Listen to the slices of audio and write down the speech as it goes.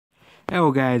Hello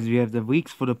guys, we have the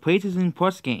leaks for the PlayStation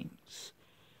Plus games.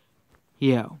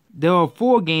 Yeah, there are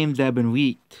 4 games that have been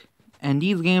leaked, and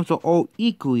these games are all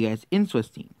equally as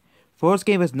interesting. First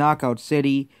game is Knockout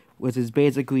City, which is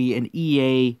basically an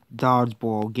EA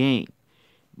dodgeball game.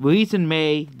 Released in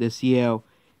May this year,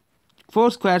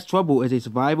 First Class Trouble is a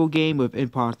survival game with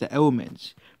imposter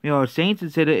elements. Meanwhile, Saints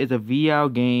and Sinner is a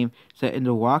VR game set in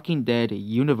the Walking Dead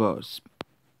universe.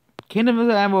 Kingdom of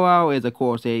Amalur is, of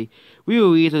course, a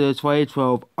re-release of the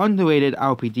 2012 underrated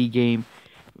RPG game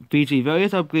featuring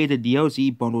various upgrades and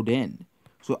DLC bundled in.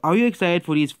 So are you excited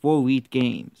for these 4 leaked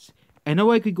games? And they're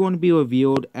likely going to be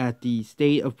revealed at the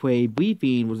State of Play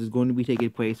briefing, which is going to be taking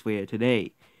place later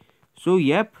today. So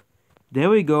yep, there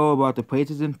we go about the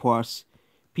PlayStation Plus,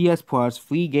 PS Plus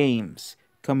free games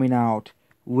coming out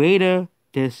later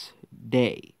this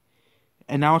day.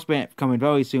 Announcement coming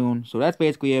very soon, so that's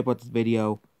basically it about this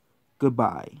video.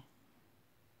 Goodbye.